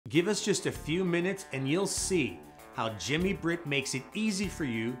Give us just a few minutes and you'll see how Jimmy Britt makes it easy for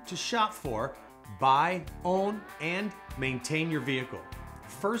you to shop for, buy, own, and maintain your vehicle.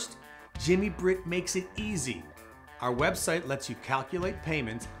 First, Jimmy Britt makes it easy. Our website lets you calculate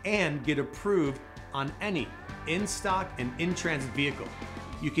payments and get approved on any in-stock and in-transit vehicle.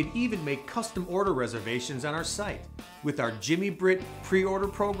 You can even make custom order reservations on our site. With our Jimmy Britt pre-order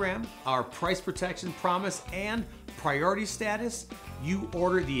program, our price protection promise, and priority status, you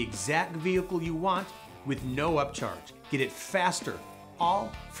order the exact vehicle you want with no upcharge. Get it faster,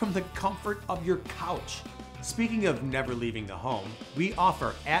 all from the comfort of your couch. Speaking of never leaving the home, we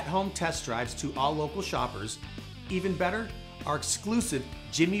offer at-home test drives to all local shoppers. Even better, our exclusive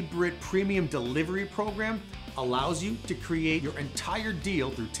Jimmy Britt Premium Delivery Program allows you to create your entire deal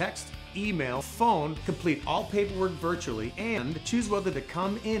through text, email, phone, complete all paperwork virtually, and choose whether to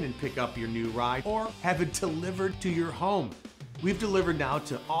come in and pick up your new ride or have it delivered to your home. We've delivered now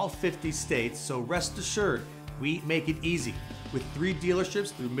to all 50 states, so rest assured, we make it easy. With 3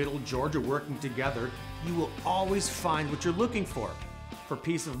 dealerships through Middle Georgia working together, you will always find what you're looking for. For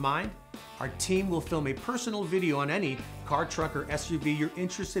peace of mind, our team will film a personal video on any car, truck, or SUV you're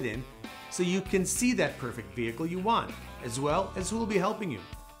interested in so you can see that perfect vehicle you want, as well as who will be helping you.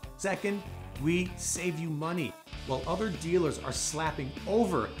 Second, we save you money. While other dealers are slapping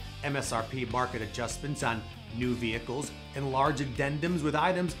over MSRP market adjustments on new vehicles and large addendums with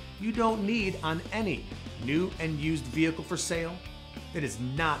items you don't need on any new and used vehicle for sale, that is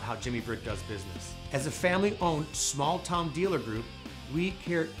not how Jimmy Britt does business. As a family-owned small-town dealer group, we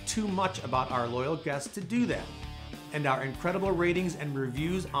care too much about our loyal guests to do that. And our incredible ratings and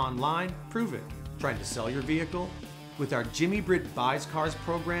reviews online prove it. Trying to sell your vehicle? With our Jimmy Britt Buys Cars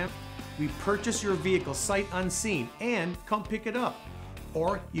program, we purchase your vehicle sight unseen and come pick it up.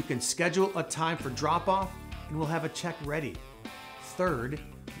 Or you can schedule a time for drop-off and we'll have a check ready. Third,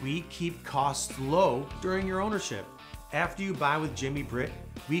 we keep costs low during your ownership. After you buy with Jimmy Britt,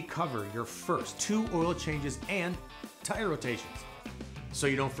 we cover your first 2 oil changes and tire rotations. So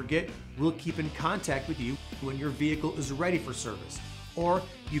you don't forget, we'll keep in contact with you when your vehicle is ready for service. Or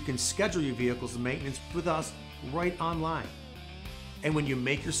you can schedule your vehicle's maintenance with us right online. And when you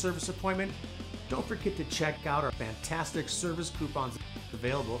make your service appointment, don't forget to check out our fantastic service coupons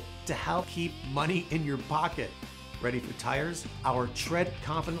available to help keep money in your pocket. Ready for tires? Our Tread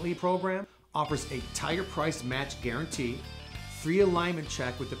Confidently program offers a tire price match guarantee, free alignment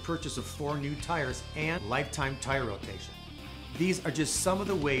check with the purchase of 4 new tires, and lifetime tire rotation. These are just some of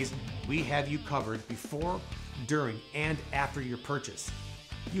the ways we have you covered before, during, and after your purchase.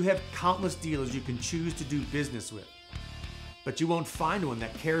 You have countless dealers you can choose to do business with, but you won't find one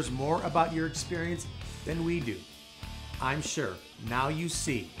that cares more about your experience than we do. I'm sure now you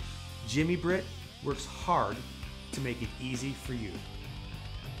see Jimmy Britt works hard to make it easy for you.